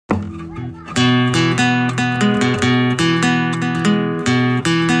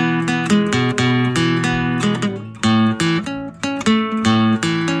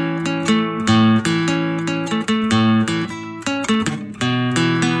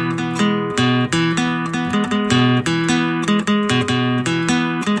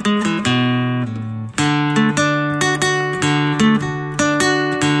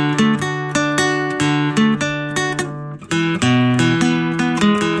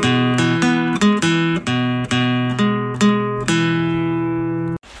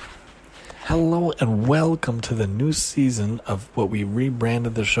welcome to the new season of what we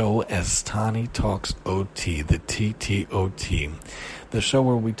rebranded the show as Tani Talks OT, the TTOT. The show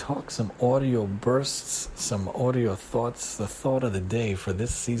where we talk some audio bursts, some audio thoughts, the thought of the day for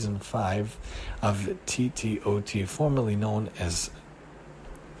this season 5 of TTOT, formerly known as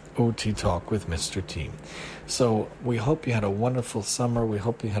OT Talk with Mr. T. So we hope you had a wonderful summer. We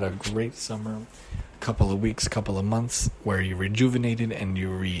hope you had a great summer. Couple of weeks, couple of months where you rejuvenated and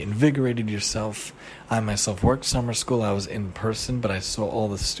you reinvigorated yourself. I myself worked summer school. I was in person, but I saw all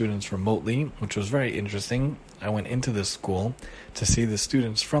the students remotely, which was very interesting. I went into the school to see the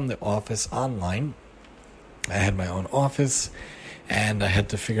students from the office online. I had my own office, and I had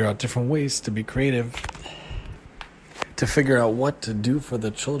to figure out different ways to be creative, to figure out what to do for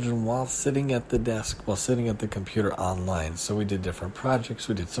the children while sitting at the desk, while sitting at the computer online. So we did different projects.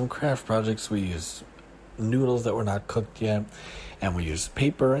 We did some craft projects. We used noodles that were not cooked yet, and we used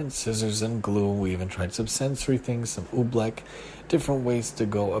paper and scissors and glue. We even tried some sensory things, some oobleck, different ways to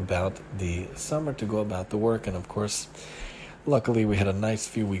go about the summer, to go about the work. And of course, luckily we had a nice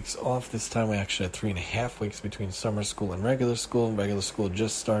few weeks off. This time we actually had 3.5 weeks between summer school and regular school. Regular school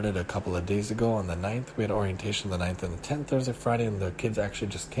just started a couple of days ago on the 9th. We had orientation the 9th and the 10th, Thursday, Friday, and the kids actually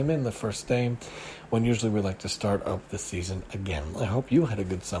just came in the first day, when usually we like to start up the season again. I hope you had a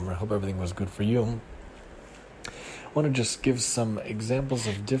good summer. I hope everything was good for you. I want to just give some examples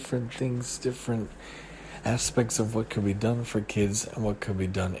of different things, different aspects of what could be done for kids and what could be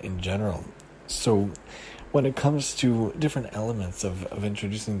done in general. So when it comes to different elements of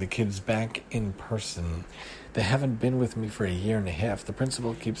introducing the kids back in person, they haven't been with me for 1.5 years. The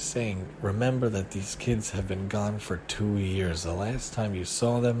principal keeps saying, remember that these kids have been gone for 2 years. The last time you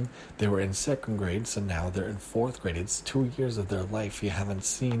saw them, they were in 2nd grade, so now they're in 4th grade. It's 2 years of their life. You haven't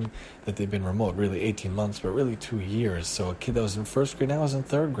seen that they've been remote, really 18 months, but really 2 years. So a kid that was in 1st grade now is in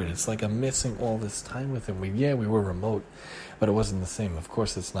 3rd grade. It's like I'm missing all this time with them. We were remote, but it wasn't the same. Of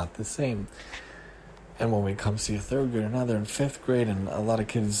course, it's not the same. And when we come see a 3rd grader, now they're in 5th grade, and a lot of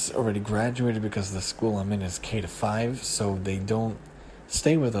kids already graduated because the school I'm in is K-5, so they don't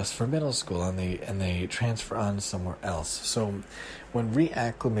stay with us for middle school, and they transfer on somewhere else. So when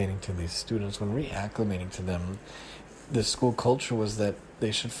reacclimating to these students, when reacclimating to them, the school culture was that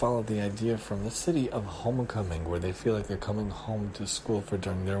they should follow the idea from the city of homecoming, where they feel like they're coming home to school for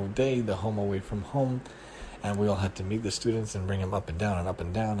during their day, the home away from home. And we all had to meet the students and bring them up and down,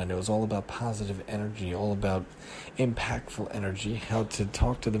 and it was all about positive energy, all about impactful energy, how to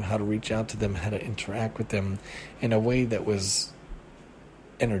talk to them, how to reach out to them, how to interact with them in a way that was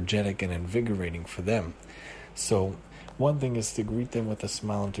energetic and invigorating for them. So one thing is to greet them with a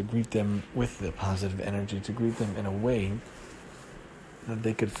smile, and to greet them with the positive energy, to greet them in a way that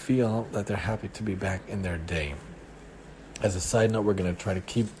they could feel that they're happy to be back in their day. As a side note, we're going to try to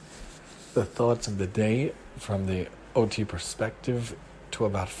keep the thoughts of the day from the OT perspective to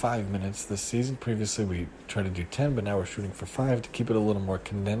about 5 minutes this season. Previously we tried to do 10, but now we're shooting for 5 to keep it a little more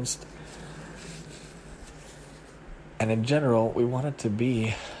condensed. And in general, we want it to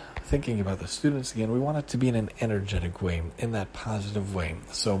be, thinking about the students again, we want it to be in an energetic way, in that positive way.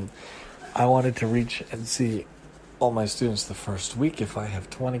 So I wanted to reach and see all my students the first week. If I have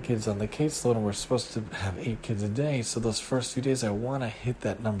 20 kids on the caseload and we're supposed to have 8 kids a day, so those first few days I want to hit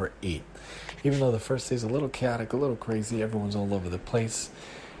that number 8. Even though the first day is a little chaotic, a little crazy, everyone's all over the place.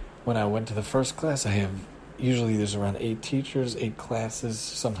 When I went to the first class, usually there's around 8 teachers, 8 classes.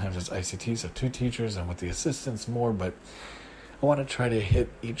 Sometimes it's ICT, so 2 teachers, and with the assistants more, but I want to try to hit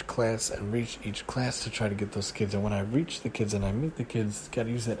each class and reach each class to try to get those kids. And when I reach the kids and I meet the kids, got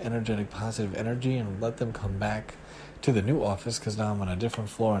to use that energetic, positive energy and let them come back to the new office, because now I'm on a different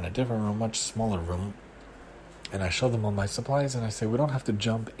floor in a different room, much smaller room. And I show them all my supplies, and I say, we don't have to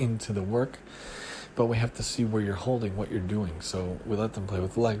jump into the work, but we have to see where you're holding, what you're doing. So we let them play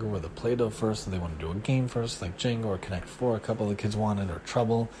with Lego or the Play-Doh first, so they want to do a game first, like Jenga or Connect 4, a couple of the kids wanted, or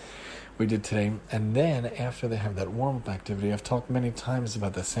Trouble, we did today. And then after they have that warm-up activity, I've talked many times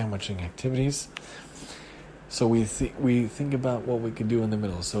about the sandwiching activities. So we think about what we could do in the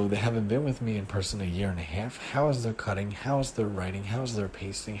middle. So they haven't been with me in person 1.5 years. How is their cutting? How is their writing? How is their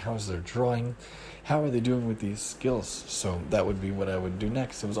pasting? How is their drawing? How are they doing with these skills? So that would be what I would do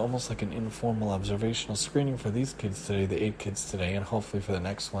next. It was almost like an informal observational screening for these kids today, the 8 kids today, and hopefully for the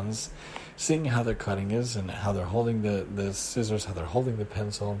next ones, seeing how their cutting is and how they're holding the scissors, how they're holding the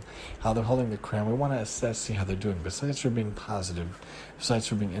pencil, how they're holding the crayon. We want to assess, see how they're doing. Besides for being positive, besides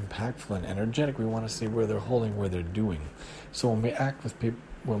for being impactful and energetic, we want to see where they're holding, where they're doing. So when we act with people,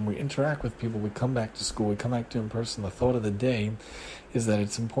 when we interact with people, we come back to school, we come back to in person. The thought of the day is that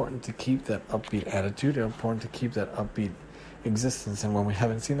it's important to keep that upbeat attitude, it's important to keep that upbeat existence, and when we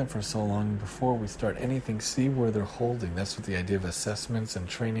haven't seen them for so long, before we start anything, see where they're holding. That's what the idea of assessments and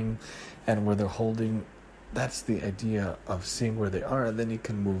training, and where they're holding. That's the idea of seeing where they are, and then you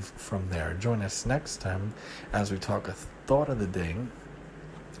can move from there. Join us next time as we talk a thought of the day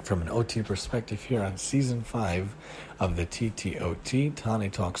from an OT perspective here on Season 5 of the TTOT, Tani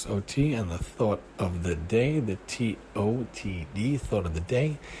Talks OT, and the thought of the day, the TOTD, thought of the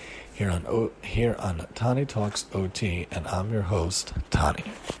day, here on Tani Talks OT, and I'm your host, Tani.